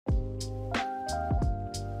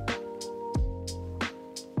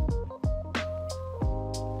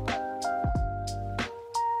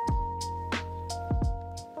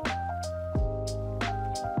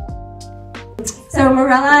So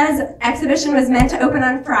Marela's exhibition was meant to open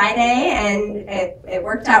on Friday, and it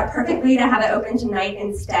worked out perfectly to have it open tonight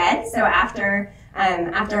instead. So after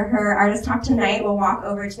her artist talk tonight, we'll walk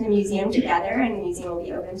over to the museum together, and the museum will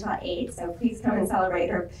be open until 8. So please come and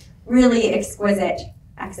celebrate her really exquisite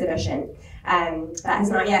exhibition. That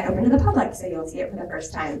has not yet opened to the public, so you'll see it for the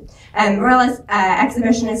first time. Marela's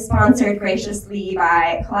exhibition is sponsored graciously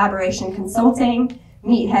by Collaboration Consulting,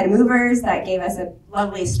 Meathead Movers, that gave us a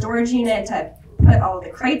lovely storage unit to put all of the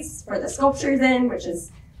crates for the sculptures in, which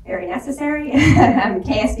is very necessary.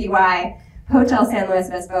 KSBY, Hotel San Luis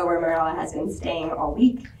Obispo, where Marela has been staying all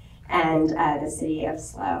week, and the city of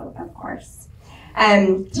SLO, of course.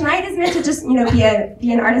 Tonight is meant to just, be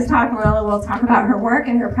an artist talk. Marela will talk about her work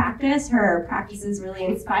and her practice. Her practice is really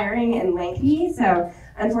inspiring and lengthy, so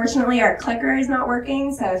unfortunately our clicker is not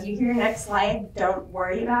working, so if you hear next slide, don't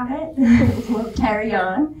worry about it. We'll carry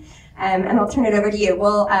on. And I'll turn it over to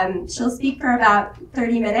you. She'll speak for about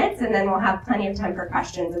 30 minutes, and then we'll have plenty of time for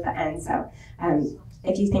questions at the end. So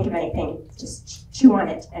if you think of anything, just chew on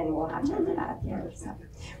it, and we'll have time for that at the end. So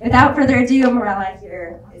without further ado, Marela,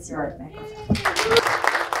 here is your microphone.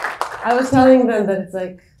 I was telling them that it's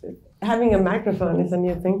like having a microphone is a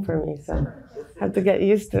new thing for me, so I have to get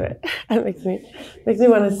used to it. It makes me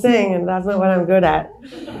want to sing, and that's not what I'm good at.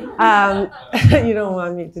 You don't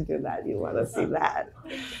want me to do that. You want to see that.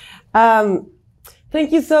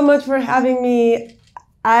 Thank you so much for having me.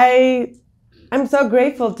 I'm so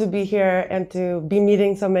grateful to be here and to be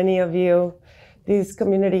meeting so many of you. This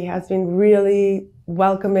community has been really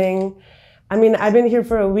welcoming. I mean, I've been here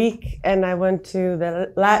for a week, and I went to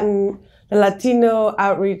the Latino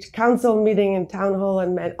Outreach Council meeting in Town Hall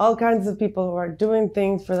and met all kinds of people who are doing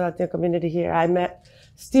things for the Latino community here. I met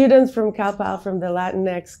students from CalPAL, from the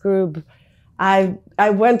Latinx group. I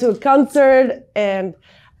went to a concert, and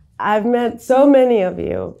I've met so many of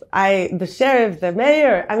you. The sheriff, the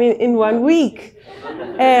mayor, in 1 week.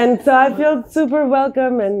 And so I feel super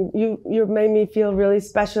welcome, and you made me feel really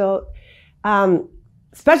special,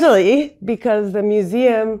 especially because the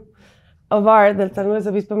Museum of Art, the San Luis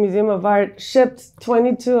Obispo Museum of Art, shipped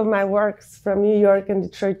 22 of my works from New York and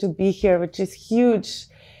Detroit to be here, which is huge.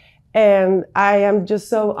 And I am just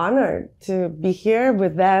so honored to be here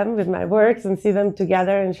with them, with my works, and see them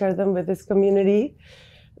together and share them with this community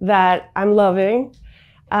that I'm loving.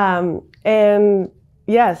 And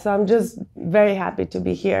yeah, so I'm just very happy to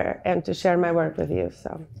be here and to share my work with you.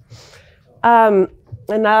 So, and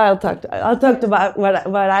now I'll talk about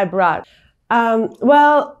what I brought.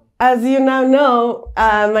 Well, as you now know,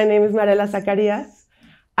 my name is Marela Zacarías.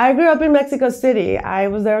 I grew up in Mexico City. I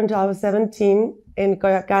was there until I was 17 in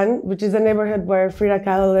Coyoacán, which is a neighborhood where Frida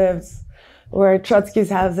Kahlo lives, where Trotsky's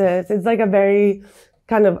house is. It's like a very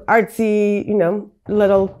kind of artsy,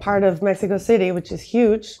 little part of Mexico City, which is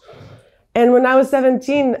huge. And when I was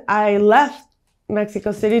 17, I left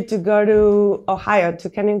Mexico City to go to Ohio, to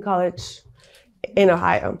Kenyon College in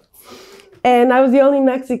Ohio. And I was the only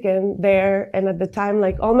Mexican there. And at the time,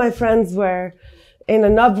 all my friends were they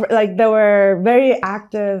were very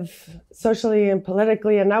active socially and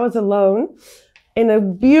politically. And I was alone in a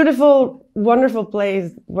beautiful, wonderful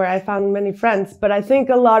place where I found many friends. But I think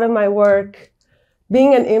a lot of my work,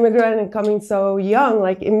 being an immigrant and coming so young,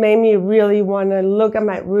 it made me really want to look at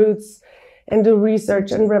my roots and do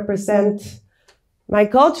research and represent my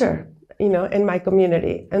culture, in my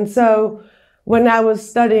community. And so when I was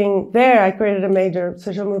studying there, I created a major,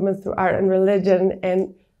 social movements through art and religion,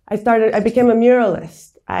 and I became a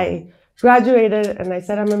muralist. I graduated and I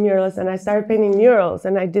said I'm a muralist, and I started painting murals,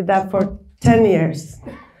 and I did that for 10 years.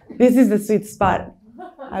 This is the sweet spot.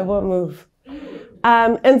 I won't move.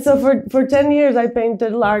 And so for 10 years, I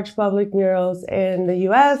painted large public murals in the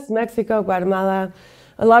US, Mexico, Guatemala.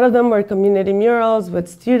 A lot of them were community murals with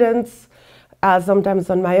students,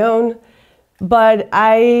 sometimes on my own. But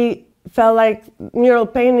I felt like mural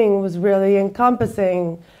painting was really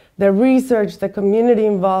encompassing the research, the community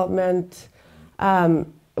involvement,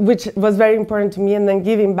 which was very important to me, and then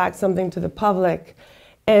giving back something to the public.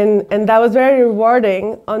 And that was very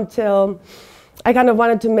rewarding until I kind of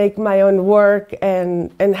wanted to make my own work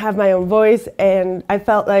and have my own voice, and I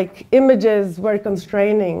felt like images were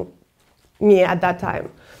constraining me at that time.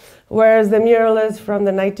 Whereas the muralists from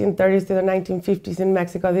the 1930s to the 1950s in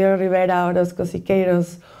Mexico, Diego Rivera, Orozco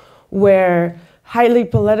Siqueiros, were highly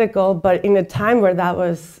political, but in a time where that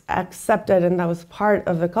was accepted and that was part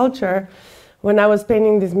of the culture. When I was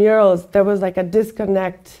painting these murals, there was a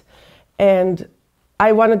disconnect, and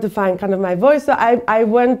I wanted to find kind of my voice. So I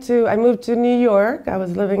moved to New York. I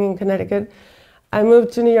was living in Connecticut. I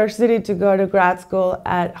moved to New York City to go to grad school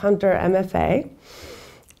at Hunter MFA.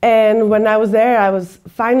 And when I was there, I was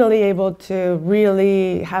finally able to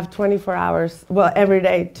really have 24 hours, well, every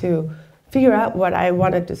day to figure out what I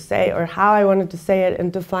wanted to say or how I wanted to say it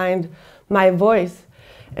and to find my voice.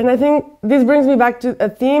 And I think this brings me back to a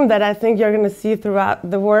theme that I think you're going to see throughout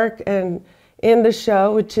the work and in the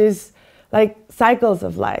show, which is like cycles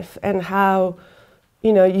of life and how,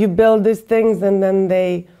 you know, you build these things and then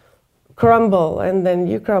they crumble and then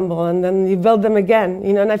you crumble and then you build them again,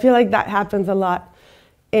 you know, and I feel like that happens a lot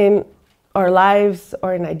in our lives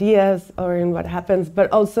or in ideas or in what happens. But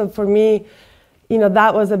also for me, you know,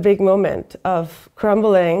 that was a big moment of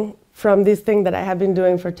crumbling from this thing that I have been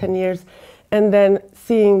doing for 10 years and then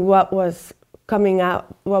seeing what was coming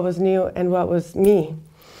out, what was new and what was me.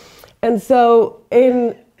 And so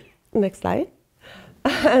next slide,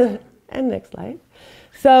 and next slide.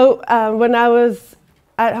 So when I was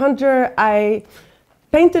at Hunter, I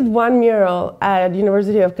painted one mural at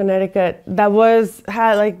University of Connecticut that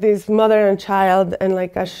had like this mother and child and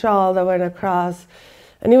like a shawl that went across,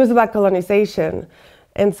 and it was about colonization.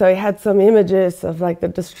 And so it had some images of like the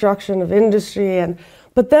destruction of industry,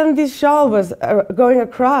 but then this shawl was going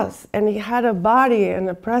across and he had a body and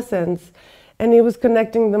a presence, and he was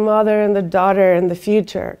connecting the mother and the daughter and the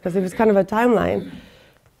future, because it was kind of a timeline.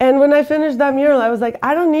 And when I finished that mural, I was like,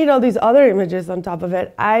 I don't need all these other images on top of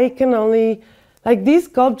it. I can only, like this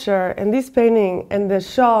sculpture and this painting and the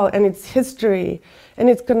shawl and its history and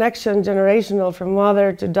its connection generational from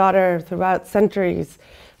mother to daughter throughout centuries,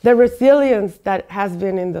 the resilience that has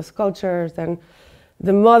been in the sculptures and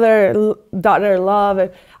the mother-daughter love.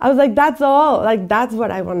 And I was like, that's all, like that's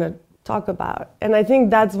what I want to talk about. And I think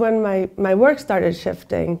that's when my work started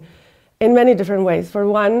shifting in many different ways. For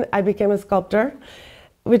one, I became a sculptor,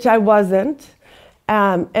 which I wasn't.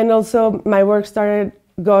 And also my work started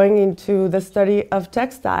going into the study of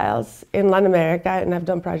textiles in Latin America, and I've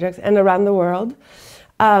done projects, and around the world.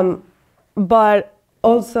 But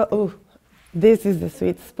also, this is the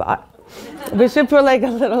sweet spot. We should put like a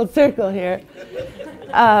little circle here.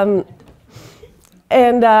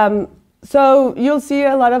 So you'll see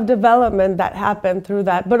a lot of development that happened through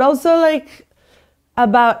that, but also like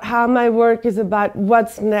about how my work is about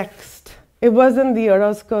what's next. It wasn't the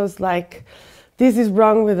Orozco's like, this is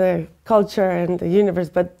wrong with the culture and the universe,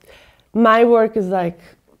 but my work is like,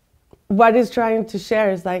 what it's trying to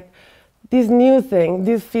share is like this new thing,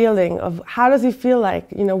 this feeling of how does it feel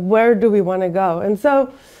like, you know, where do we want to go? And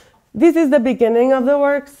so this is the beginning of the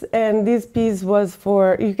works, and this piece was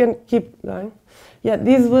for, you can keep going. Yeah,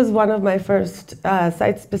 this was one of my first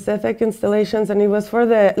site-specific installations, and it was for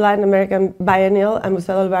the Latin American Biennial at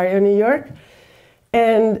Museo del Barrio in New York.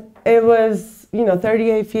 And it was, you know,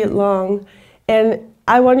 38 feet long. And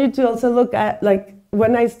I want you to also look at, like,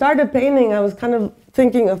 when I started painting, I was kind of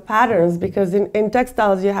thinking of patterns, because in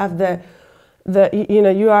textiles you have you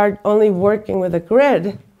know, you are only working with a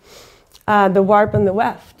grid, the warp and the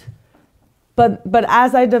weft. But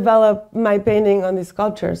as I developed my painting on these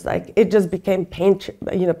sculptures, like it just became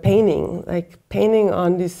painting, like painting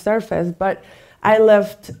on this surface. But I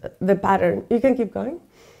left the pattern. You can keep going.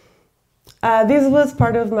 This was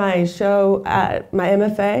part of my show at my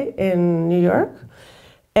MFA in New York,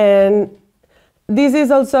 and this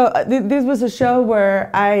is also this was a show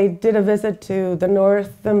where I did a visit to the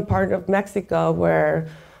northern part of Mexico, where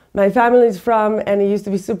my family's from, and it used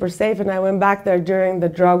to be super safe, and I went back there during the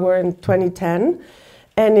drug war in 2010,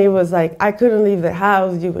 and it was like, I couldn't leave the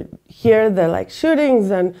house. You would hear the like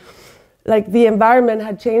shootings, and like the environment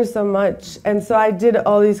had changed so much. And so I did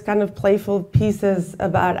all these kind of playful pieces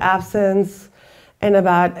about absence and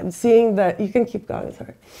about seeing you can keep going,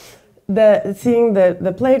 sorry. Seeing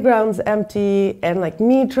the playgrounds empty, and like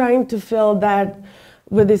me trying to fill that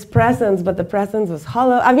with this presence, but the presence was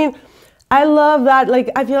hollow. I mean, I love that. Like,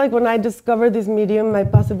 I feel like when I discovered this medium, my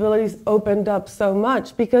possibilities opened up so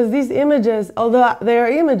much, because these images, although they are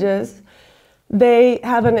images, they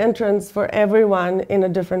have an entrance for everyone in a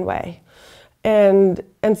different way. And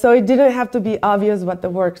so it didn't have to be obvious what the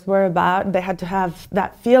works were about. They had to have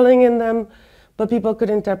that feeling in them, but people could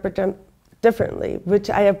interpret them differently, which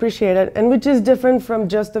I appreciated, and which is different from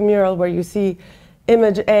just a mural where you see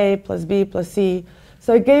image A plus B plus C.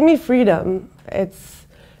 So it gave me freedom. It's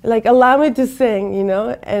like, allow me to sing, you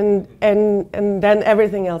know, and then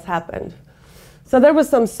everything else happened. So there was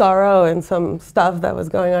some sorrow and some stuff that was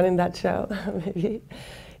going on in that show, maybe.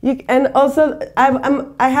 And also,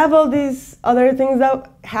 I have all these other things that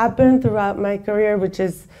happen throughout my career, which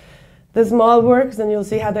is the small works, and you'll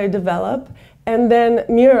see how they develop. And then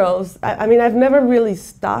murals. I mean, I've never really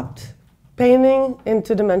stopped painting in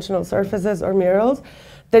two-dimensional surfaces or murals.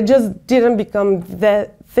 They just didn't become the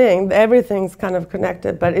thing. Everything's kind of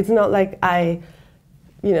connected, but it's not like I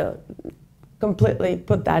you know, completely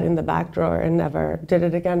put that in the back drawer and never did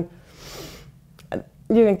it again.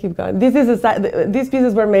 You can keep going. These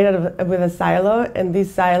pieces were made with a silo, and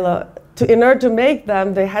these silo, in order to make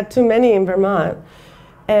them, they had too many in Vermont.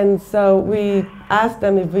 And so we asked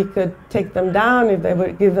them if we could take them down, if they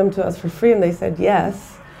would give them to us for free, and they said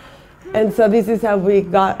yes. And so this is how we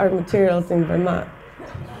got our materials in Vermont.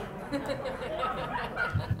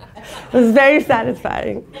 It was very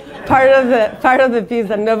satisfying. Part of the piece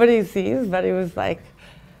that nobody sees, but it was like,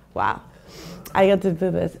 wow, I get to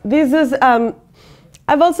do this. This is,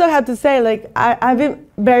 I've also had to say, like, I've been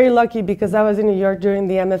very lucky because I was in New York during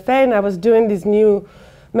the MFA, and I was doing this new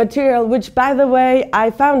material, which, by the way, I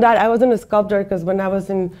found out I wasn't a sculptor because when I was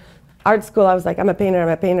in art school, I was like, I'm a painter,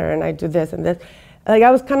 and I do this and this. Like,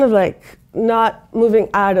 I was kind of like not moving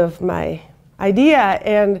out of my idea.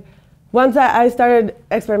 And once I started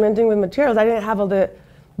experimenting with materials, I didn't have all the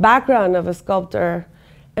background of a sculptor.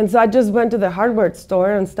 And so I just went to the hardware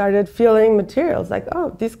store and started feeling materials, like,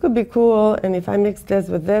 oh, this could be cool, and if I mix this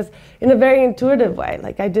with this, in a very intuitive way.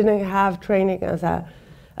 Like, I didn't have training as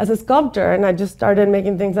a sculptor, and I just started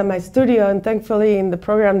making things at my studio, and thankfully in the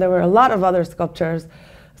program there were a lot of other sculptors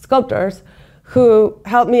who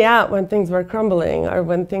helped me out when things were crumbling or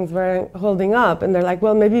when things weren't holding up, and they're like,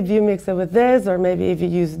 well, maybe if you mix it with this, or maybe if you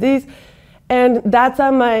use these. And that's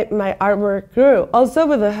how my artwork grew, also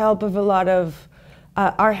with the help of a lot of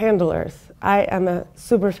art handlers. I am a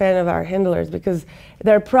super fan of art handlers because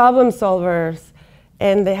they're problem solvers,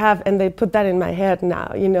 and they put that in my head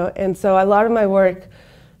now, you know. And so a lot of my work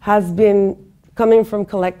has been coming from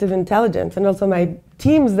collective intelligence, and also my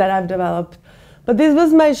teams that I've developed. But this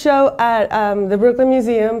was my show at the Brooklyn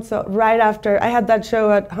Museum. So right after I had that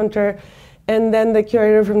show at Hunter, and then the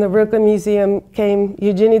curator from the Brooklyn Museum came,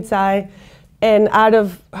 Eugenie Tsai, and out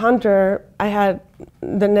of Hunter, I had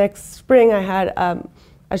the next spring I had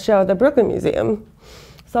a show at the Brooklyn Museum,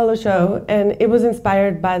 solo show, and it was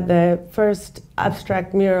inspired by the first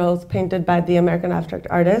abstract murals painted by the American abstract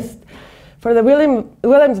artist for the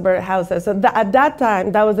Williamsburg houses. So at that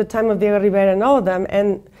time, that was the time of Diego Rivera and all of them,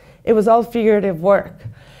 and it was all figurative work.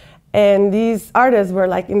 And these artists were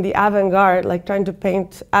like in the avant-garde, like trying to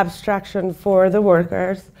paint abstraction for the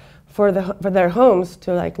workers, for their homes,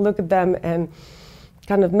 to like look at them and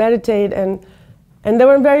kind of meditate, and they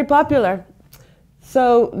weren't very popular.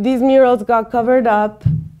 So these murals got covered up,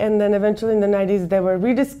 and then eventually in the 90s they were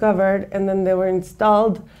rediscovered, and then they were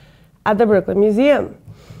installed at the Brooklyn Museum.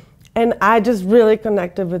 And I just really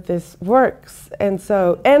connected with these works. And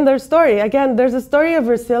their story, again, there's a story of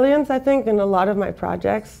resilience, I think, in a lot of my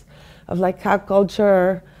projects, of like how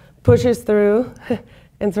culture pushes through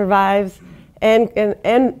and survives,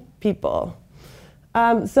 and people.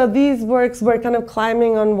 So these works were kind of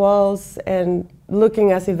climbing on walls and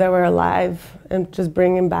looking as if they were alive, and just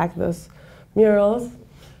bringing back those murals.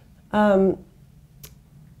 That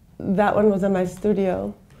one was in my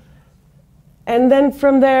studio. And then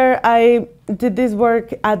from there, I did this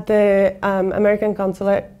work at the American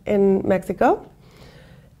Consulate in Mexico.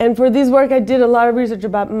 And for this work, I did a lot of research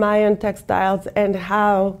about Mayan textiles and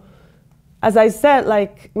how, as I said,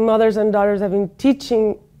 like mothers and daughters have been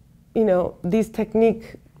teaching, you know, this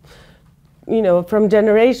technique, you know, from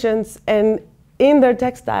generations. And in their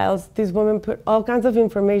textiles, these women put all kinds of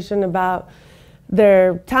information about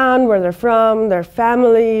their town, where they're from, their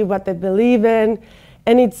family, what they believe in.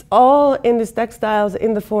 And it's all in these textiles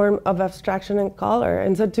in the form of abstraction and color.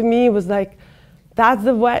 And so to me, it was like, that's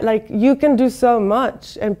the way, like, you can do so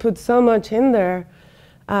much and put so much in there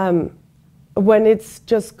when it's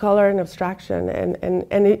just color and abstraction.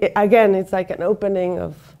 And again, it's like an opening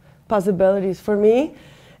of possibilities for me.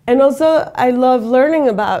 And also, I love learning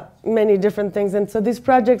about many different things. And so these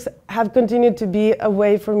projects have continued to be a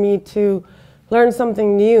way for me to learn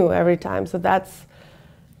something new every time. So that's,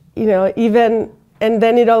 you know, even, and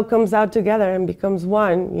then it all comes out together and becomes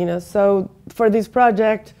one, you know. So for this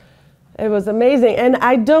project, it was amazing. And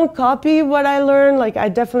I don't copy what I learned. Like, I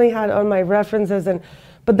definitely had all my references,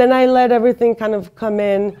 but then I let everything kind of come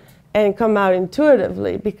in and come out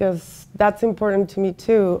intuitively, because that's important to me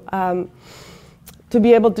too, to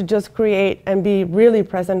be able to just create and be really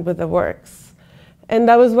present with the works. And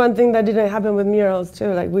that was one thing that didn't happen with murals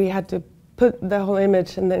too. Like, we had to put the whole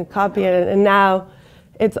image and then copy it, and now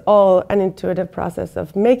it's all an intuitive process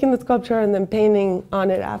of making the sculpture and then painting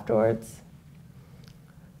on it afterwards.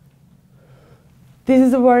 This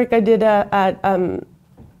is a work I did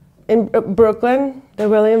in Brooklyn, the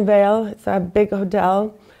William Vale. It's a big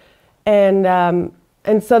hotel. And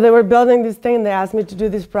so they were building this thing, and they asked me to do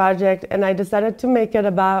this project, and I decided to make it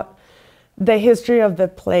about the history of the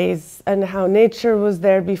place and how nature was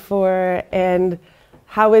there before, and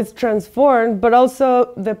how it's transformed, but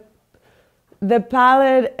also the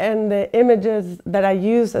palette and the images that I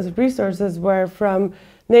used as resources were from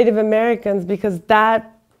Native Americans, because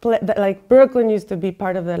like Brooklyn used to be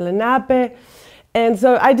part of the Lenape. And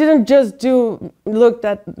so I didn't just looked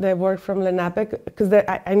at the work from Lenape, because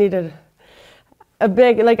I needed a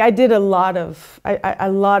big, like I did a lot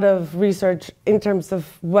of research in terms of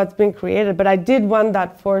what's been created, but I did want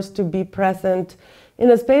that force to be present in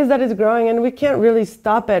a space that is growing, and we can't really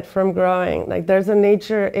stop it from growing. Like there's a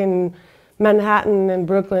nature in Manhattan and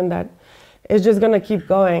Brooklyn that is just gonna keep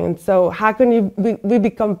going. And so how can we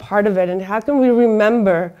become part of it, and how can we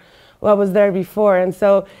remember what was there before? And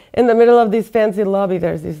so in the middle of this fancy lobby,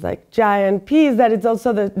 there's this like giant piece that it's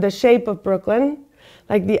also the shape of Brooklyn,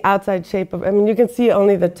 like the outside shape of, I mean, you can see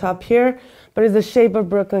only the top here, but it's the shape of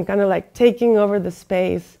Brooklyn kind of like taking over the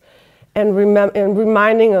space and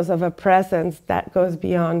reminding us of a presence that goes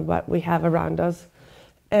beyond what we have around us.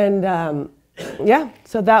 And yeah,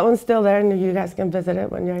 so that one's still there, and you guys can visit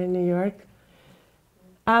it when you're in New York.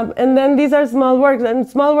 And then these are small works. And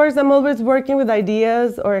small works, I'm always working with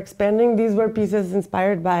ideas or expanding. These were pieces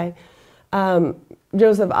inspired by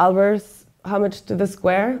Joseph Albert's Homage to the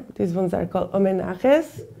Square. These ones are called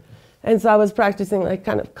homenajes. And so I was practicing like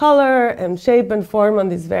kind of color and shape and form on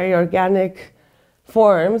these very organic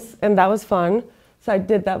forms, and that was fun. So I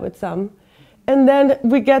did that with some. And then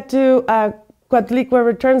we get to Coatlicue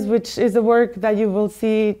Returns, which is a work that you will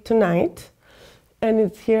see tonight. And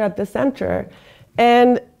it's here at the center.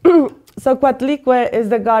 And so Coatlicue is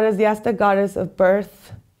the Aztec goddess of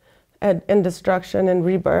birth and destruction and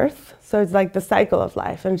rebirth. So it's like the cycle of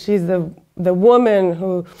life. And she's the woman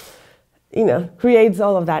who, creates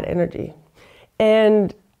all of that energy.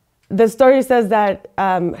 And the story says that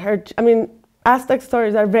Aztec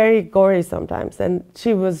stories are very gory sometimes, and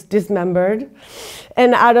she was dismembered.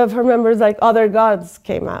 And out of her members, like other gods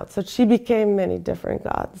came out. So she became many different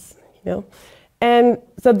gods, And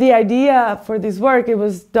so the idea for this work, it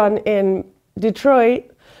was done in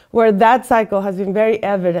Detroit, where that cycle has been very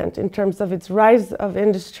evident in terms of its rise of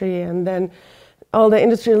industry, and then all the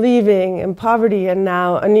industry leaving and poverty, and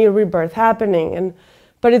now a new rebirth happening.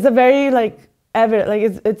 But it's a very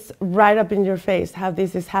evident, it's right up in your face how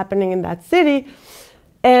this is happening in that city.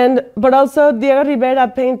 But also Diego Rivera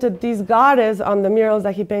painted these goddess on the murals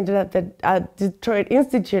that he painted at the Detroit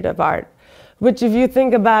Institute of Art, which if you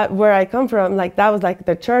think about where I come from, that was like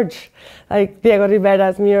the church. Like Diego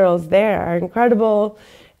Rivera's murals there are incredible.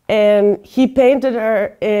 And he painted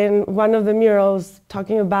her in one of the murals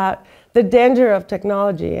talking about the danger of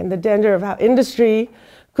technology and the danger of how industry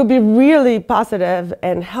could be really positive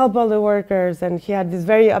and help all the workers. And he had this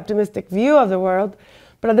very optimistic view of the world.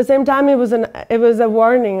 But at the same time, it was a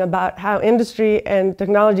warning about how industry and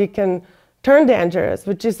technology can turn dangerous,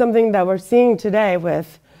 which is something that we're seeing today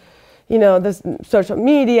with this social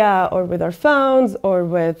media, or with our phones, or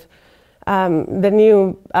with the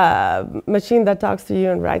new machine that talks to you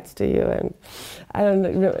and writes to you, and I don't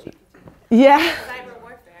know. Yeah. Cyber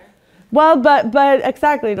warfare. Well, but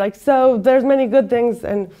exactly, so there's many good things,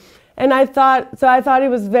 and I thought it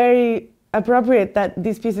was very appropriate that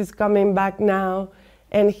this piece is coming back now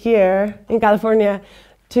and here in California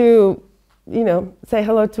to say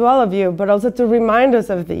hello to all of you, but also to remind us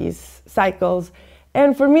of these cycles.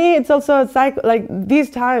 And for me, it's also a cycle, this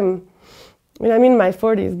time, I'm in my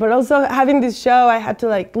 40s, but also having this show, I had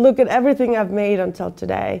to look at everything I've made until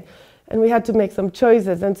today, and we had to make some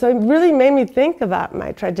choices. And so it really made me think about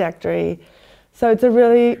my trajectory. So it's a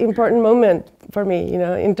really important moment for me,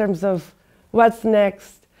 in terms of what's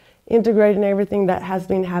next, integrating everything that has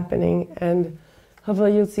been happening, and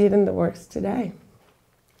hopefully you'll see it in the works today.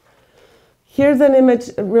 Here's an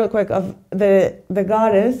image real quick of the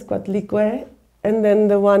goddess, Coatlicue, and then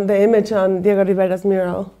the image on Diego Rivera's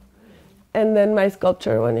mural, and then my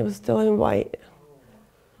sculpture when it was still in white.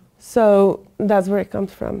 So that's where it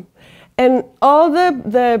comes from. And all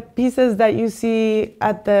the pieces that you see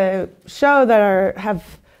at the show that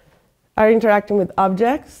are interacting with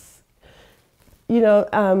objects,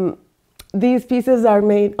 these pieces are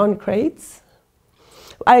made on crates.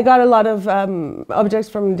 I got a lot of objects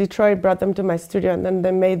from Detroit, brought them to my studio, and then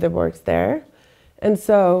they made the works there. And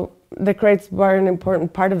so the crates were an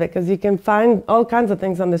important part of it, because you can find all kinds of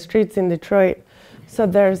things on the streets in Detroit. So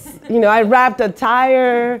there's, I wrapped a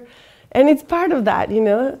tire, and it's part of that,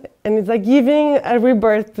 and it's like giving a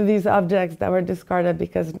rebirth to these objects that were discarded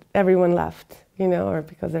because everyone left, or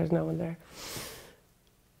because there's no one there.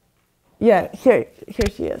 Yeah, here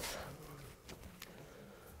she is.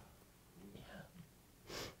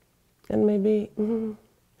 And maybe,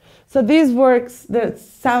 So these works, the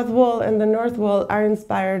south wall and the north wall, are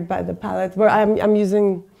inspired by the palettes. Where I'm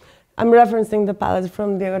referencing the palettes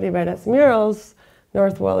from Diego Rivera's murals,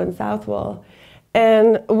 north wall and south wall.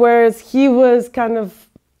 And whereas he was kind of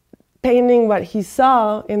painting what he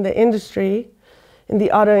saw in the industry, in the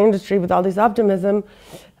auto industry with all this optimism,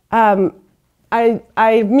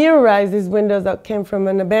 I mirrorized these windows that came from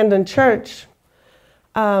an abandoned church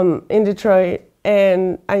in Detroit,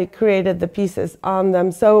 and I created the pieces on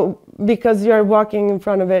them. So because you're walking in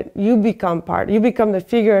front of it, you become the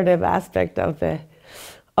figurative aspect of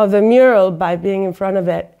the mural by being in front of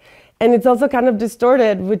it. And it's also kind of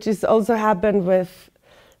distorted, which is also happened with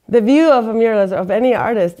the view of a mural of any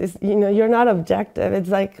artist is, you're not objective. It's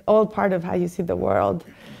like all part of how you see the world.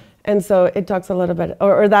 And so it talks a little bit,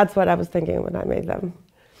 or that's what I was thinking when I made them,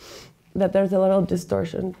 that there's a little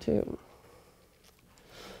distortion too.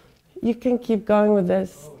 You can keep going with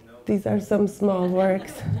this. These are some small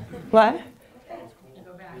works. What?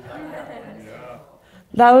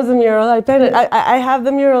 That was a mural I painted. I have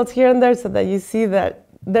the murals here and there so that you see that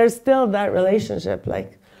there's still that relationship.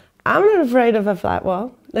 Like, I'm not afraid of a flat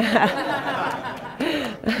wall. It's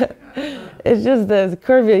just the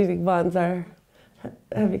curvy ones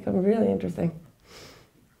have become really interesting.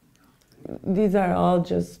 These are all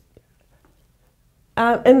just...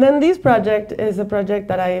 and then this project is a project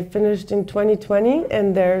that I finished in 2020,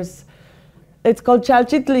 and it's called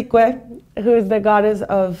Chalchitlicue, who is the goddess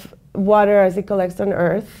of water as it collects on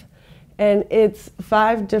earth. And it's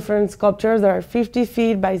 5 different sculptures that are 50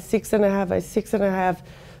 feet by 6.5 by 6.5,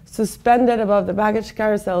 suspended above the baggage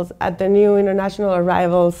carousels at the new international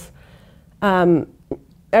arrivals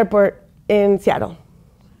airport in Seattle.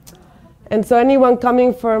 And so anyone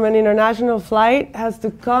coming from an international flight has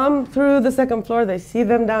to come through the 2nd floor. They see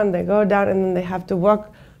them down, they go down, and then they have to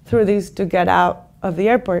walk through these to get out of the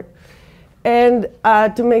airport. And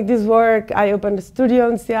to make this work, I opened a studio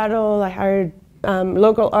in Seattle. I hired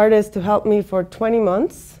local artists to help me for 20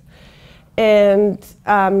 months. And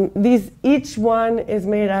each one is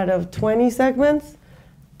made out of 20 segments,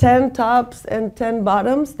 10 tops and 10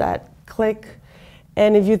 bottoms that click.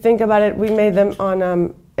 And if you think about it, we made them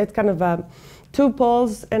on, it's kind of 2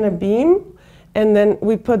 poles and a beam. And then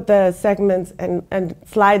we put the segments and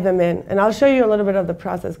slide them in. And I'll show you a little bit of the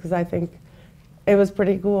process because I think it was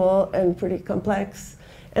pretty cool and pretty complex.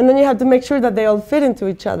 And then you have to make sure that they all fit into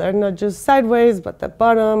each other, not just sideways, but the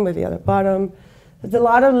bottom with the other bottom. It's a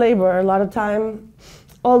lot of labor, a lot of time.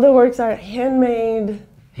 All the works are handmade,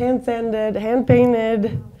 hand sanded, hand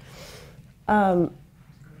painted.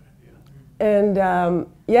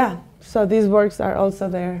 Yeah, so these works are also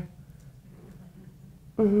there.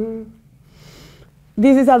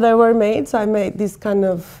 This is how they were made. So I made these kind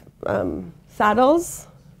of saddles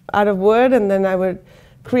out of wood, and then I would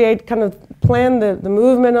plan the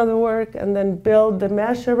movement of the work, and then build the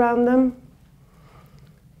mesh around them.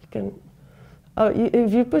 You can,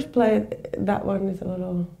 if you push play, that one is a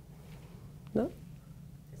little, no?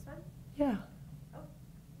 This one? Yeah. Oh.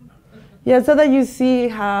 Yeah, so that you see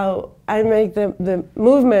how I make the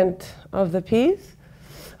movement of the piece,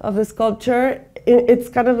 of the sculpture. It's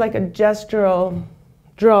kind of like a gestural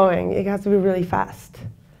drawing. It has to be really fast,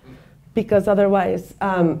 because otherwise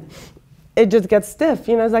it just gets stiff.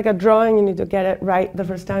 It's like a drawing. You need to get it right the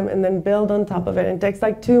first time and then build on top of it. It takes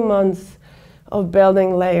like 2 months of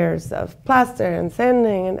building layers of plaster and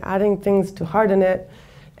sanding and adding things to harden it,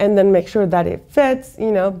 and then make sure that it fits,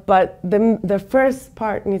 but the first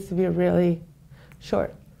part needs to be really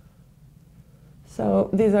short. So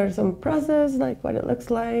these are some process, like what it looks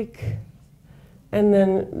like, and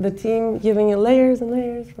then the team giving it layers and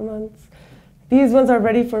layers for months. These ones are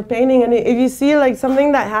ready for painting, and if you see like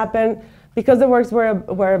something that happened, because the works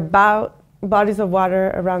were about bodies of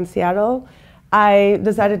water around Seattle, I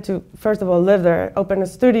decided to, first of all, live there, open a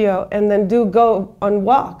studio, and then go on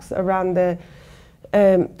walks around the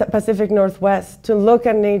Pacific Northwest to look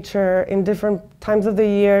at nature in different times of the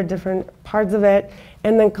year, different parts of it,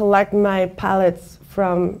 and then collect my palettes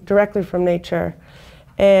directly from nature,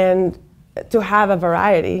 and to have a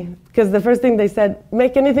variety. Because the first thing they said,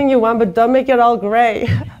 make anything you want, but don't make it all gray.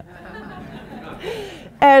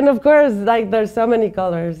 And of course, like, there's so many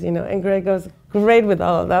colors, and gray goes great with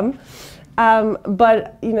all of them.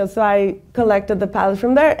 So I collected the palette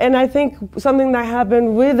from there, and I think something that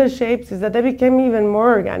happened with the shapes is that they became even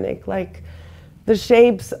more organic. Like, the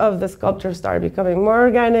shapes of the sculpture started becoming more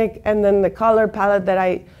organic, and then the color palette that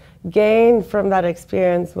I gained from that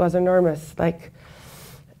experience was enormous. Like,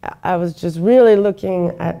 I was just really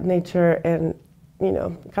looking at nature and,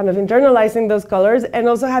 kind of internalizing those colors, and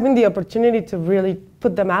also having the opportunity to really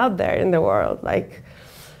put them out there in the world. Like,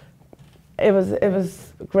 it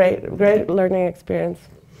was great learning experience.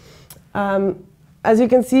 As you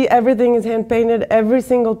can see, everything is hand painted. Every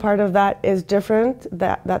single part of that is different.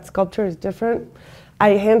 That sculpture is different. I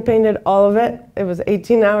hand painted all of it. It was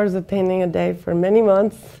 18 hours of painting a day for many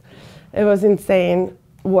months. It was insane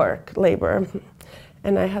work, labor.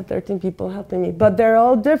 And I had 13 people helping me, but they're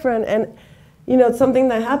all different. And you know, something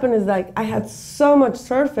that happened is like I had so much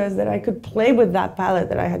surface that I could play with that palette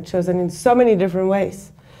that I had chosen in so many different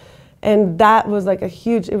ways. And that was like a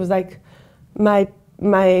huge, it was like my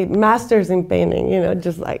master's in painting, you know,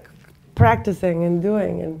 just like practicing and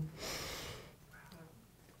doing. And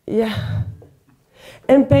yeah.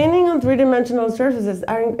 And painting on three-dimensional surfaces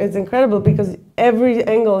is incredible because every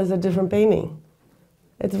angle is a different painting.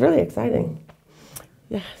 It's really exciting.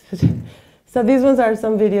 Yeah. So these ones are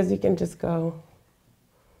some videos you can just go.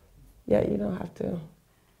 Yeah, you don't have to.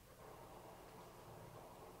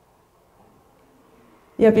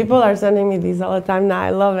 Yeah, people are sending me these all the time now. I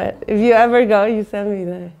love it. If you ever go, you send me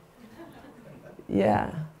the.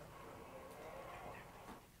 Yeah.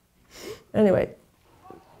 Anyway,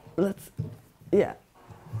 all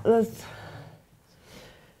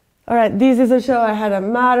right, this is a show I had at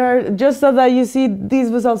Matter. Just so that you see,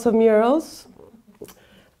 these was also murals.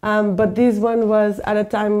 But this one was at a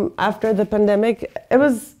time after the pandemic.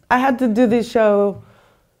 I had to do this show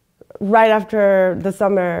right after the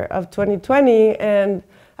summer of 2020, and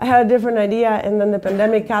I had a different idea, and then the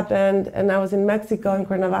pandemic happened, and I was in Mexico, in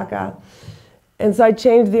Cuernavaca. And so I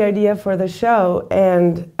changed the idea for the show,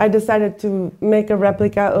 and I decided to make a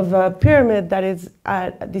replica of a pyramid that is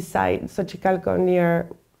at this site, Xochicalco, near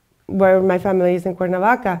where my family is in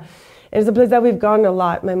Cuernavaca. It's a place that we've gone a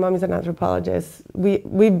lot. My mom is an anthropologist.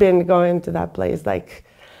 We've been going to that place, like,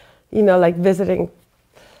 you know, like visiting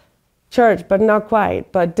church, but not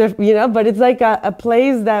quite. But you know, but it's like a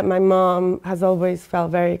place that my mom has always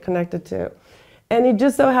felt very connected to. And it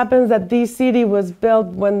just so happens that this city was built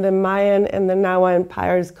when the Mayan and the Nahua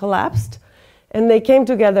empires collapsed, and they came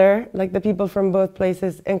together, like the people from both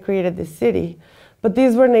places, and created this city. But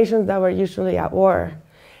these were nations that were usually at war.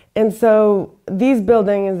 And so this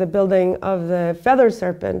building is the building of the feather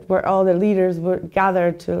serpent, where all the leaders would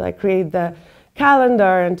gather to like create the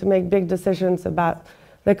calendar and to make big decisions about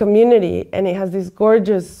the community. And it has this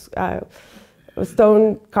gorgeous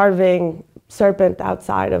stone carving serpent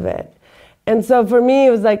outside of it. And so for me,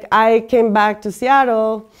 it was like I came back to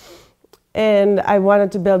Seattle and I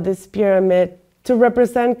wanted to build this pyramid to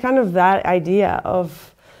represent kind of that idea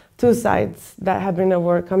of two sides that have been at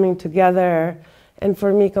war coming together. And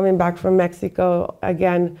for me, coming back from Mexico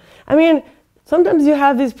again, I mean, sometimes you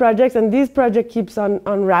have these projects, and this project keeps on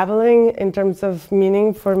unraveling in terms of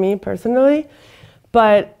meaning for me personally.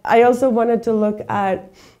 But I also wanted to look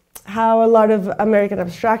at how a lot of American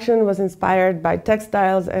abstraction was inspired by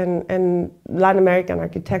textiles and Latin American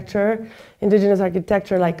architecture, indigenous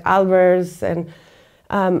architecture like Albers. And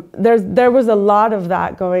there was a lot of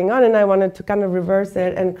that going on, and I wanted to kind of reverse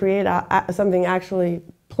it and create something actually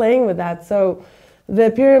playing with that. So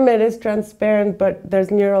the pyramid is transparent, but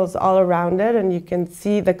there's murals all around it, and you can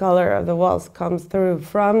see the color of the walls comes through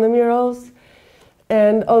from the murals.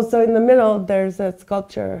 And also in the middle, there's a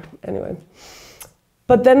sculpture, anyway.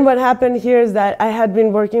 But then what happened here is that I had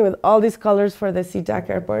been working with all these colors for the SeaTac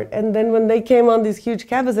airport, and then when they came on these huge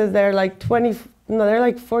canvases, they're like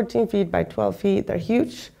 14 feet by 12 feet, they're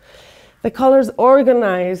huge. The colors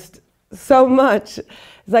organized so much.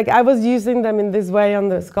 It's like I was using them in this way on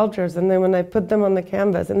the sculptures, and then when I put them on the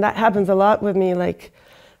canvas, and that happens a lot with me, like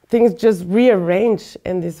things just rearrange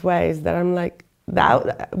in these ways that I'm like,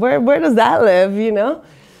 where does that live, you know?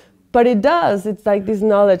 But it does. It's like this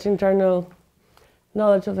knowledge, internal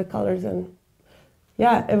knowledge of the colors, and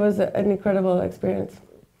yeah, it was an incredible experience.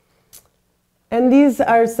 And these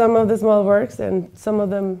are some of the small works, and some of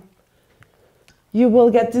them you will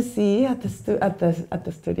get to see at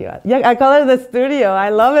the studio. Yeah, I call it the studio. I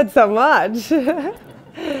love it so much.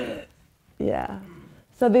 Yeah.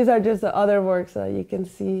 So these are just the other works that you can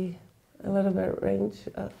see a little bit range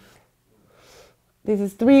of. This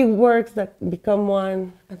is 3 works that become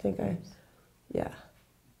one. I think yeah.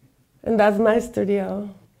 And that's my studio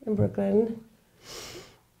in Brooklyn.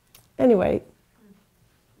 Anyway,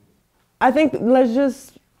 I think let's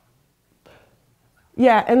just.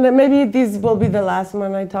 Yeah, and then maybe this will be the last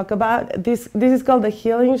one I talk about. This is called the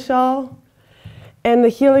Healing Shawl. And the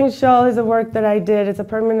Healing Shawl is a work that I did. It's a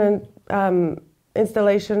permanent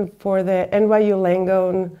installation for the NYU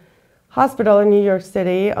Langone Hospital in New York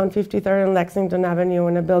City on 53rd and Lexington Avenue,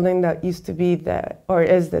 in a building that used to be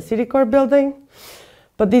is the Citicorp building.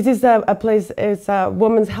 But this is a place, it's a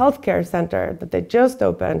women's healthcare center that they just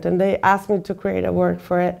opened, and they asked me to create a work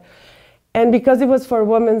for it. And because it was for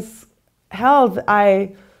women's health,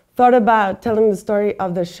 I thought about telling the story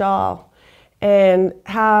of the shawl and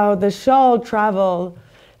how the shawl traveled,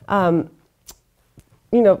 all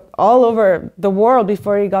over the world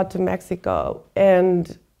before it got to Mexico.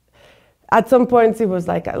 And at some points it was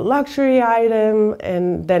like a luxury item,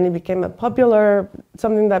 and then it became a popular,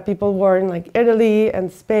 something that people wore in like Italy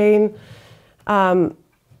and Spain. And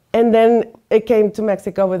then it came to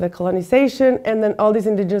Mexico with the colonization, and then all these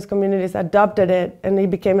indigenous communities adopted it, and it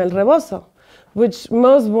became el rebozo, which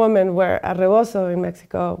most women wear a rebozo in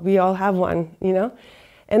Mexico. We all have one,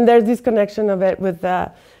 And there's this connection of it with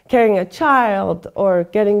carrying a child, or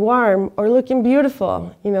getting warm, or looking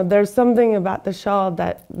beautiful. There's something about the shawl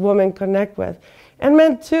that women connect with, and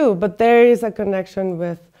men too, but there is a connection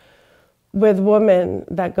with women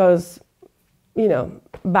that goes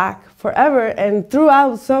back forever and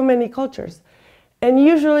throughout so many cultures. And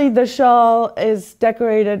usually the shawl is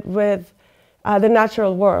decorated with the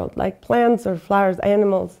natural world, like plants or flowers,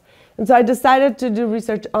 animals. And so I decided to do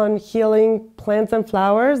research on healing plants and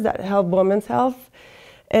flowers that help women's health.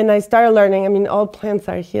 And I started learning, all plants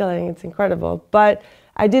are healing, it's incredible. But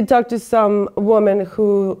I did talk to some women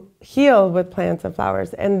who heal with plants and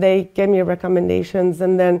flowers, and they gave me recommendations,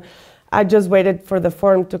 and then I just waited for the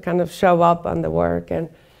form to kind of show up on the work.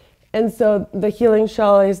 And so the healing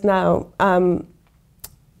shawl is now,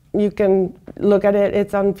 you can look at it,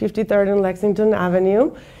 it's on 53rd and Lexington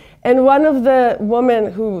Avenue. And one of the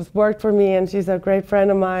women who's worked for me, and she's a great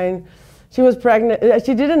friend of mine, she was pregnant.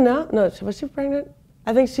 She didn't know, no, was she pregnant?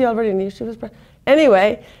 I think she already knew she was pregnant.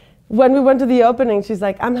 Anyway, when we went to the opening, she's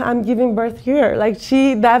like, I'm giving birth here. Like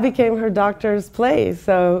that became her doctor's place.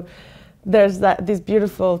 So there's this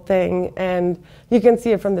beautiful thing, and you can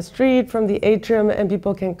see it from the street, from the atrium, and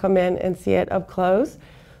people can come in and see it up close.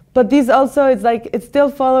 But these also, it's still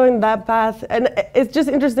following that path, and it's just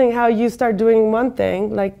interesting how you start doing one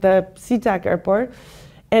thing, like the SeaTac airport,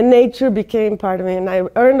 and nature became part of me, and I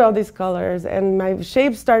earned all these colors, and my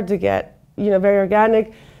shapes started to get, very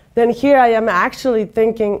organic. Then here I am actually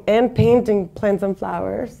thinking and painting plants and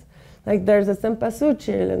flowers. Like there's a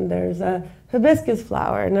cempasúchil, and there's a hibiscus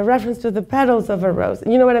flower, and a reference to the petals of a rose.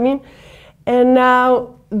 You know what I mean? And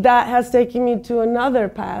now that has taken me to another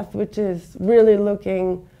path, which is really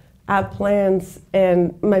looking at plants,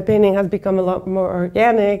 and my painting has become a lot more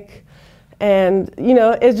organic. And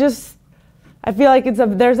it's just, I feel like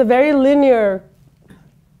there's a very linear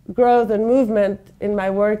growth and movement in my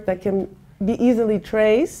work that can be easily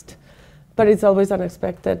traced, but it's always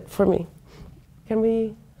unexpected for me.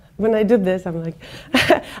 When I did this, I'm like,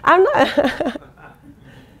 I'm not.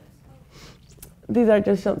 These are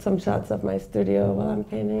just some shots of my studio while I'm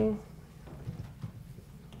painting.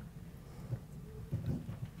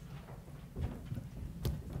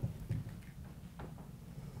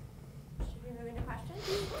 Should we move into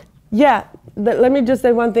questions? Yeah, let me just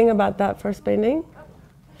say one thing about that first painting.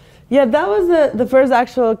 Yeah, that was the first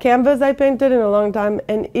actual canvas I painted in a long time,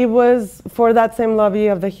 and it was for that same lobby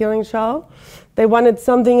of the healing shawl. They wanted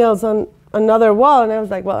something else on another wall, and I was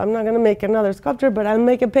like, well, I'm not going to make another sculpture, but I'll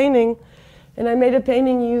make a painting. And I made a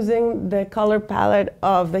painting using the color palette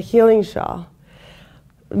of the healing shawl,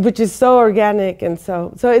 which is so organic, and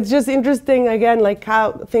so it's just interesting, again, like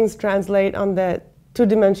how things translate on the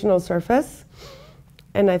two-dimensional surface.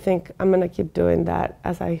 And I think I'm going to keep doing that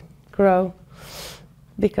as I grow,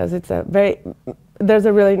 because there's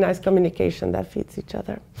a really nice communication that feeds each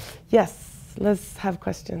other. Yes, let's have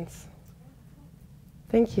questions.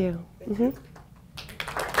 Thank you. Mm-hmm.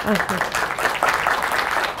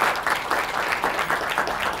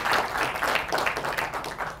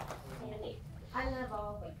 I love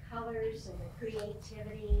all the colors and the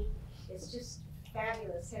creativity. It's just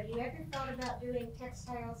fabulous. Have you ever thought about doing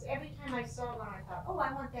textiles? Every time I saw one, I thought, oh,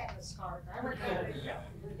 I want that in a scarf. I want that in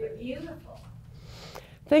a... They're beautiful.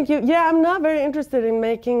 Thank you. Yeah, I'm not very interested in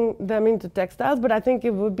making them into textiles, but I think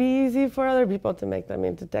it would be easy for other people to make them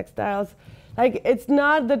into textiles. Like, it's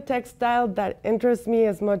not the textile that interests me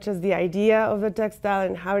as much as the idea of the textile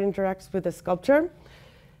and how it interacts with the sculpture.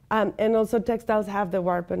 And also textiles have the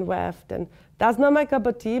warp and weft, and that's not my cup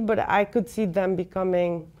of tea, but I could see them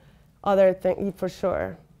becoming other things for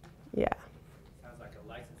sure. Yeah. Sounds like a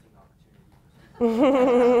licensing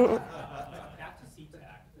opportunity. Back to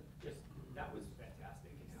SeaTac, that was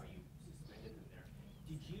fantastic, and how you suspended them there.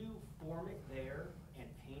 Did you form it there and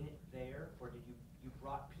paint it there, or did you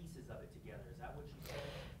brought pieces of it together? Is that what you said?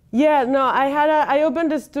 Yeah, no, I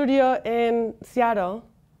opened a studio in Seattle,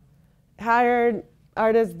 hired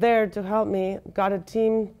artists there to help me, got a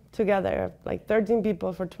team together, like 13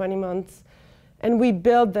 people for 20 months, and we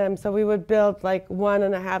built them. So we would build like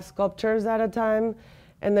 1.5 sculptures at a time,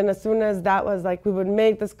 And then as soon as that was like, we would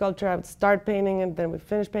make the sculpture, I would start painting and then we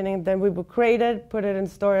finish painting, and then we would create it, put it in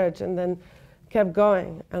storage, and then kept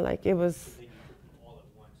going. And like it was. Then you took them all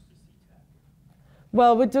at once to SeaTac.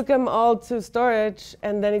 Well, we took them all to storage,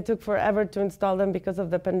 and then it took forever to install them because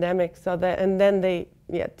of the pandemic. So that, and then they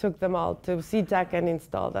took them all to SeaTac and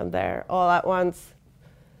installed them there all at once.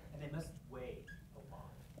 And they must weigh a lot.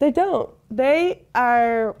 They don't. They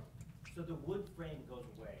are. So the wood frame goes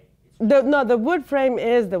away. The wood frame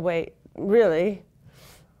is the weight, really,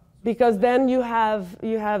 because then you have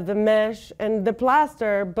the mesh and the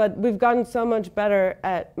plaster. But we've gotten so much better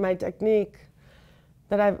at my technique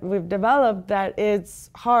that we've developed that it's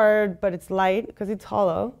hard, but it's light because it's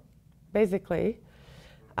hollow, basically.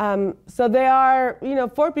 So they are,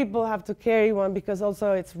 4 people have to carry one because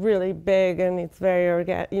also it's really big and it's very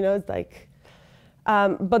organic. It's like.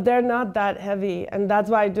 But they're not that heavy, and that's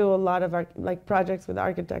why I do a lot of projects with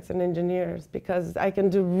architects and engineers, because I can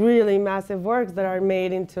do really massive works that are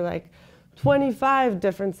made into like 25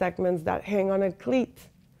 different segments that hang on a cleat.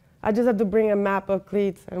 I just have to bring a map of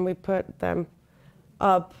cleats and we put them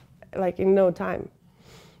up like in no time.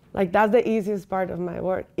 Like that's the easiest part of my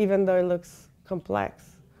work, even though it looks complex.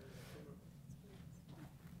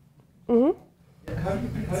 Mm-hmm. How do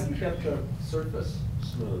you keep the surface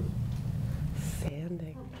smooth?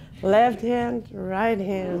 Sanding. Left hand, right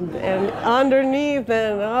hand, and underneath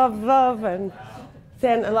and above, and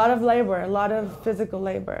sand. A lot of labor, a lot of physical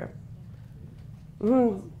labor. Mm-hmm.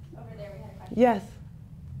 Over there, we had a question. Yes.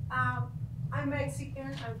 I'm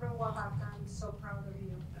Mexican. I'm from Oaxaca. I'm so proud of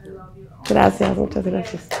you. I love you all. Gracias, muchas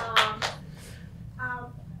gracias.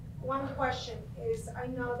 One question is, I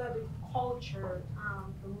know that the culture,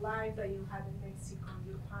 the life that you had in Mexico,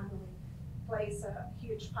 your family, plays a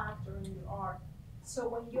huge factor in your art. So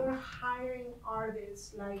when you're hiring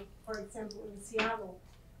artists, like for example in Seattle,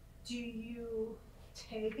 do you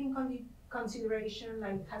take in consideration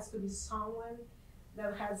like it has to be someone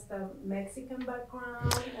that has the Mexican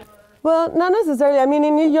background? Or? Well, not necessarily. I mean,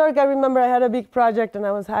 in New York, I remember I had a big project and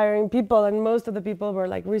I was hiring people, and most of the people were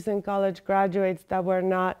like recent college graduates that were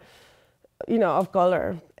not, of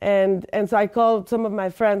color. And so I called some of my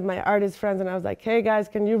friends, my artist friends, and I was like, hey guys,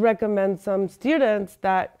 can you recommend some students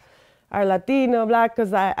that are Latino, Black?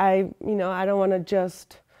 Because I don't want to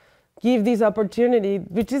just give this opportunity,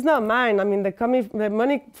 which is not mine. I mean, the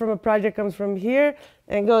money from a project comes from here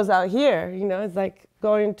and goes out here. It's like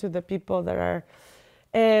going to the people that are,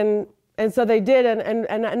 and so they did.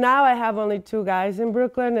 And now I have only 2 guys in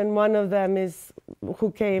Brooklyn, and one of them is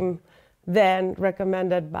who came then,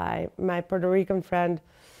 recommended by my Puerto Rican friend.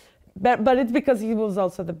 But it's because he was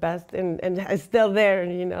also the best and is still there,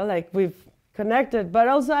 like we've connected. But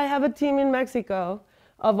also I have a team in Mexico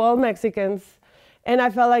of all Mexicans. And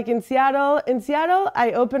I felt like in Seattle,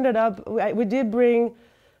 I opened it up. We did bring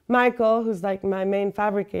Michael, who's like my main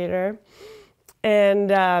fabricator.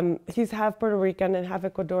 And he's half Puerto Rican and half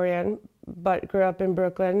Ecuadorian, but grew up in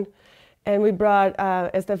Brooklyn. And we brought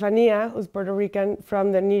Estefania, who's Puerto Rican,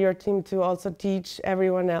 from the New York team to also teach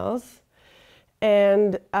everyone else.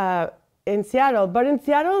 And in Seattle, but in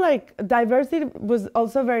Seattle, like diversity was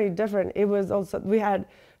also very different. It was also, we had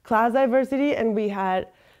class diversity, and we had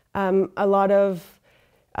a lot of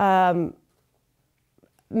it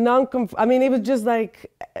was just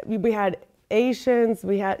like, we had Asians,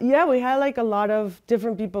 we had like a lot of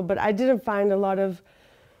different people, but I didn't find a lot of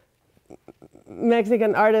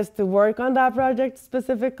Mexican artists to work on that project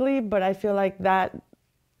specifically, but I feel like that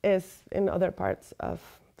is in other parts of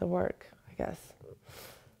the work, I guess.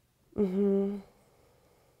 Mm-hmm.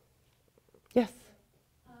 Yes?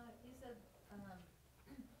 You said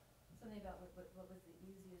something about what was the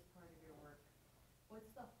easiest part of your work.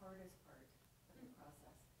 What's the hardest part of the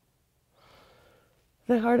process?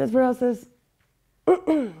 The hardest process?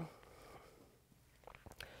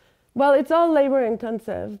 Well, it's all labor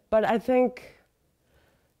intensive, but I think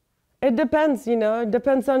it depends, it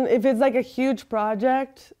depends on if it's like a huge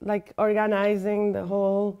project, like organizing the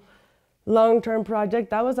whole long-term project.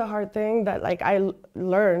 That was a hard thing that like I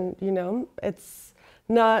learned, it's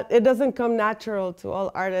not, it doesn't come natural to all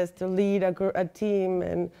artists to lead a team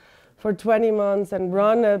and for 20 months and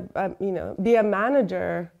run be a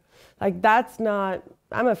manager. Like that's not,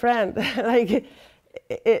 I'm a friend. Like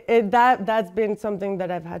that's been something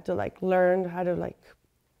that I've had to like learn how to like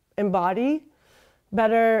embody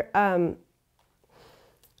better. I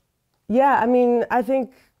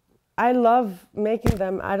think I love making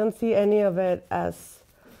them. I don't see any of it as,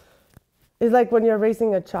 it's like when you're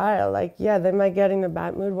raising a child, like, yeah, they might get in a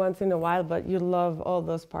bad mood once in a while, but you love all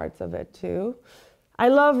those parts of it too. I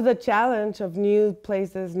love the challenge of new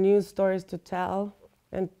places, new stories to tell.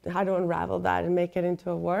 and how to unravel that and make it into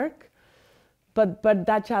a work. But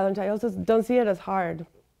that challenge, I also don't see it as hard.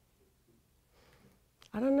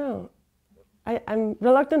 I don't know. I'm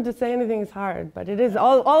reluctant to say anything is hard, but it is,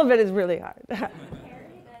 all of it is really hard. Harry,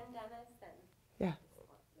 then Dennis, then. Yeah.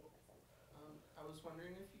 I was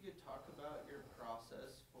wondering if you could talk about your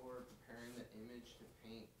process for preparing the image to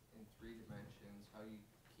paint in 3 dimensions, how you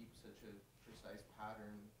keep such a precise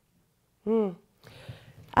pattern.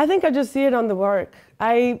 I think I just see it on the work.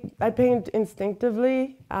 I paint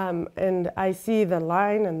instinctively, and I see the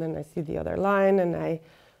line, and then I see the other line, and I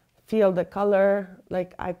feel the color.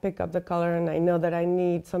 Like I pick up the color, and I know that I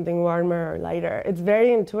need something warmer or lighter. It's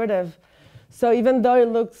very intuitive. So even though it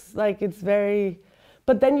looks like it's very,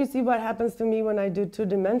 but then you see what happens to me when I do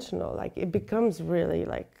 2-dimensional. Like it becomes really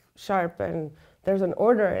like sharp, and there's an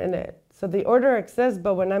order in it. So the order exists,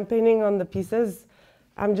 but when I'm painting on the pieces,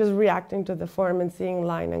 I'm just reacting to the form and seeing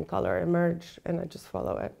line and color emerge, and I just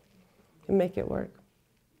follow it and make it work.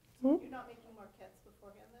 You're not making maquettes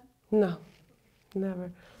beforehand then? No,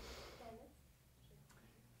 never.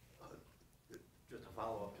 Just a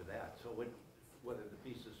follow-up to that. So whether the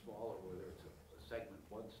piece is small or whether it's a segment,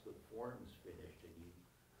 once the form is finished and you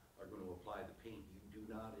are going to apply the paint, you do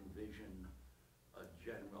not envision a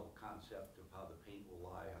general concept of how the paint will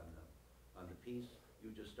lie on the piece.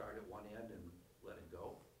 You just start at one end and let it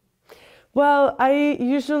go? Well, I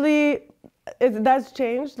usually, that's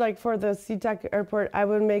changed. Like for the SeaTac airport, I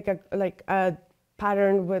would make a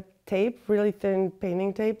pattern with tape, really thin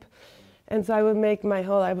painting tape. And so I would make my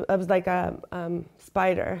whole, I was like a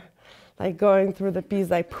spider, like going through the piece,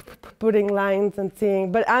 like putting lines and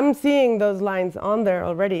seeing, but I'm seeing those lines on there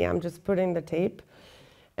already. I'm just putting the tape.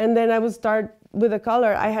 And then I would start with a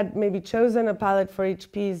color. I had maybe chosen a palette for each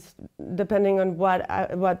piece, depending on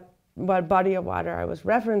what body of water I was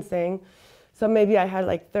referencing. So maybe I had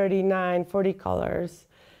like 39, 40 colors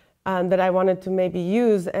that I wanted to maybe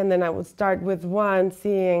use, and then I would start with one,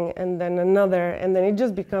 seeing, and then another, and then it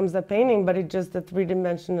just becomes a painting, but it's just a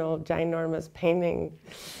 3-dimensional, ginormous painting,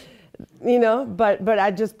 you know, but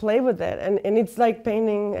I just play with it, and it's like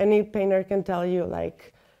painting. Any painter can tell you,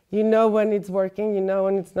 like, you know when it's working, you know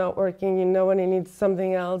when it's not working, you know when it needs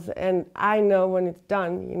something else, and I know when it's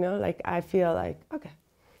done, you know, like I feel like, okay,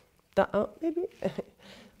 maybe.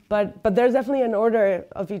 But there's definitely an order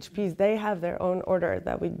of each piece. They have their own order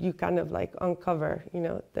that you kind of like uncover, you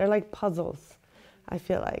know. They're like puzzles, I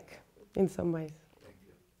feel like, in some ways.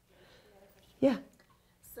 Yeah.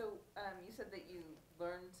 So you said that you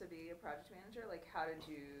learned to be a project manager. Like, how did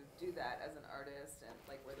you do that as an artist? And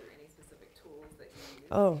like, were there any specific tools that you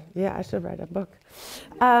used? Oh, yeah, I should write a book.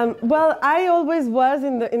 Well, I always was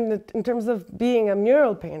in terms of being a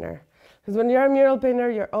mural painter. Because when you're a mural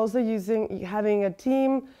painter, you're also having a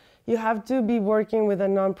team. You have to be working with a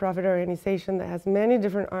nonprofit organization that has many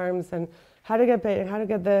different arms, and how to get paid and how to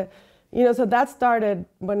get the, you know, so that started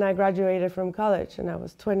when I graduated from college and I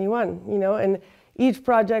was 21, you know, and each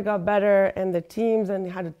project got better, and the teams, and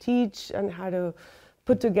how to teach and how to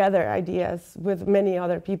put together ideas with many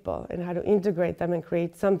other people and how to integrate them and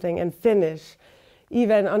create something and finish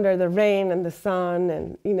even under the rain and the sun,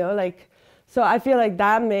 and, you know, like, so I feel like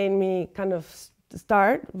that made me kind of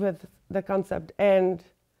start with the concept and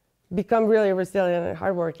become really resilient and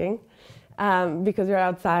hardworking, because you're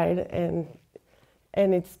outside and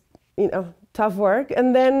it's, you know, tough work.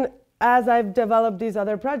 And then as I've developed these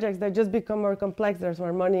other projects, they just become more complex. There's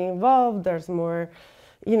more money involved. There's more,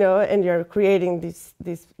 you know, and you're creating these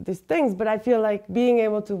things. But I feel like being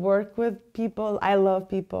able to work with people. I love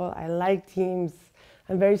people. I like teams.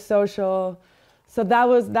 I'm very social. So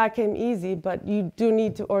that came easy, but you do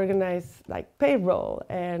need to organize like payroll,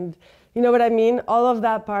 and you know what I mean? All of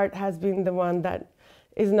that part has been the one that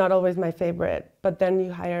is not always my favorite, but then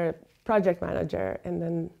you hire a project manager, and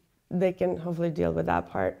then they can hopefully deal with that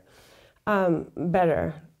part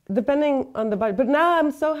better, depending on the budget. But now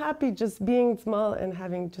I'm so happy just being small and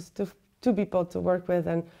having just two people to work with,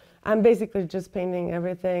 and I'm basically just painting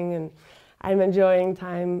everything, and I'm enjoying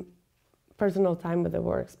personal time with the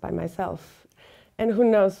works by myself. And who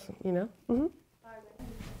knows, you know? Mm-hmm.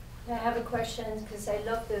 I have a question, because I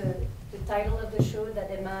love the title of the show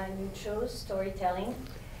that Emma and you chose, storytelling.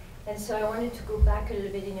 And so I wanted to go back a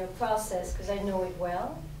little bit in your process, because I know it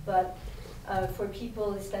well. But for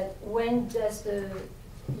people, is that when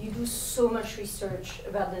you do so much research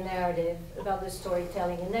about the narrative, about the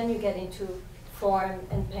storytelling, and then you get into form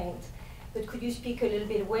and paint. But could you speak a little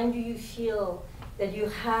bit, when do you feel that you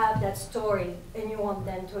have that story and you want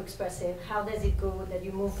them to express it? How does it go that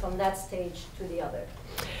you move from that stage to the other?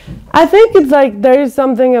 I think it's like there is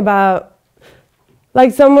something about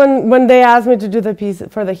like someone, when they asked me to do the piece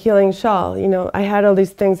for the healing shawl, you know, I had all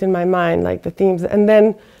these things in my mind, like the themes, and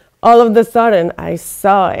then all of a sudden I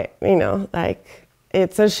saw it, you know, like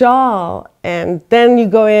it's a shawl, and then you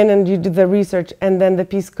go in and you do the research, and then the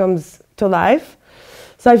piece comes to life.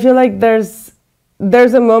 So I feel like there's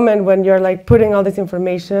a moment when you're like putting all this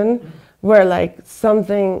information where like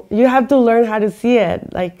something, you have to learn how to see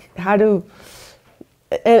it, like how to,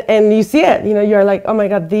 and you see it, you know, you're like, oh my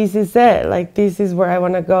God, this is it. Like, this is where I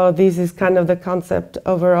want to go. This is kind of the concept,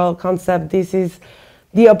 overall concept. This is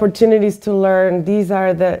the opportunities to learn. These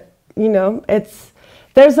are the, you know,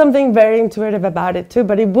 there's something very intuitive about it too,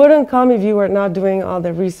 but it wouldn't come if you were not doing all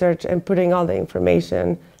the research and putting all the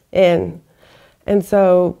information in. And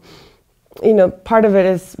so, you know, part of it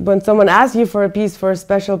is when someone asks you for a piece for a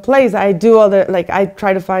special place, I do all the, like, I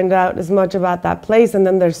try to find out as much about that place, and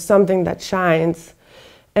then there's something that shines.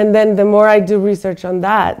 And then the more I do research on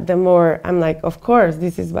that, the more I'm like, of course,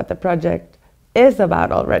 this is what the project is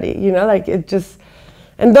about already, you know, like it just,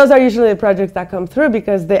 and those are usually the projects that come through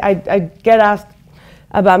because I get asked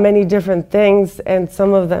about many different things, and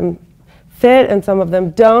some of them fit and some of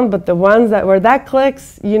them don't, but the ones that where that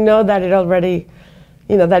clicks, you know that it already,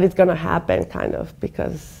 you know, that it's gonna happen kind of,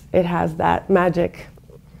 because it has that magic.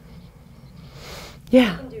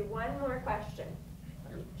 Yeah. You can do one more question.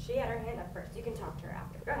 She had her hand up first. You can talk to her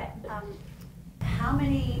after. Go ahead. How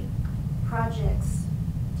many projects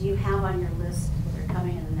do you have on your list that are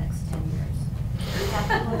coming in the next 10 years? Do you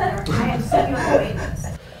have people that are, I am seeing you on the wait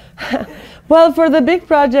list. Well, for the big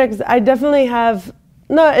projects, I definitely have,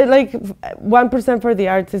 like 1% for the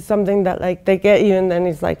arts is something that like they get you, and then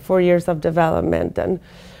it's like 4 years of development. And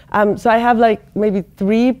so I have like maybe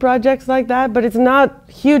 3 projects like that, but it's not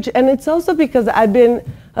huge. And it's also because I've been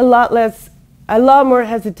a lot more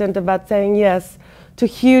hesitant about saying yes to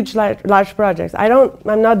huge, large projects.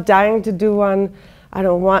 I'm not dying to do one. I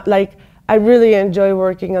don't want, like, I really enjoy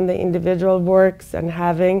working on the individual works and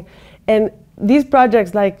these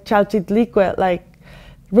projects like Chalchitlique, like,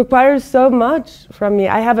 requires so much from me.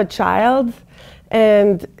 I have a child,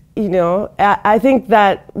 and, you know, I think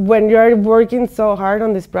that when you're working so hard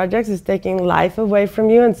on these projects, it's taking life away from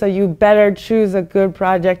you, and so you better choose a good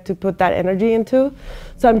project to put that energy into.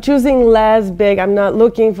 So I'm choosing less big. I'm not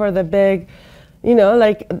looking for the big, you know,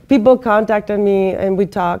 like people contacted me and we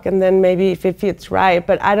talk, and then maybe if it fits right,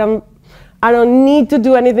 but I don't need to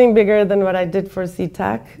do anything bigger than what I did for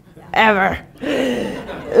CTAC, ever.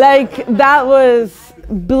 Like, that was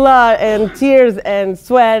blood and tears and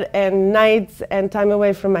sweat and nights and time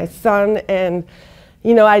away from my son, and,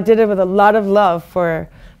 you know, I did it with a lot of love for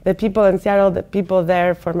the people in Seattle, the people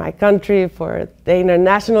there, for my country, for the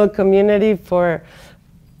international community, for,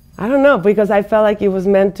 I don't know, because I felt like it was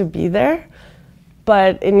meant to be there.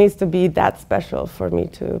 But it needs to be that special for me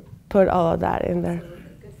to put all of that in there.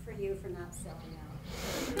 Good for you for not selling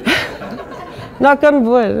out. Knock on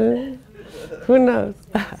wood. Who knows?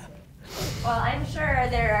 Well, I'm sure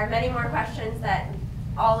there are many more questions that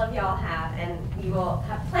all of y'all have, and we will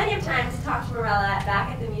have plenty of time to talk to Marela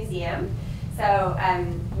back at the museum. So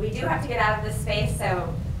we do have to get out of this space,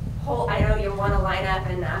 so I know you'll want to line up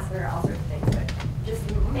and ask her all sorts of things, but just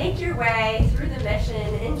make your way through the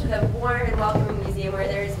mission into the warm and welcoming museum where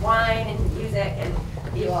there's wine and music, and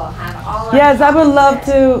you will have all of Yes, I would love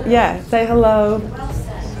to, say hello. Well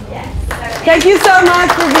said. Yes. So Thank you so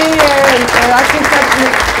much for being here and for asking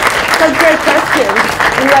such great questions.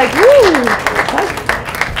 I'm like, woo!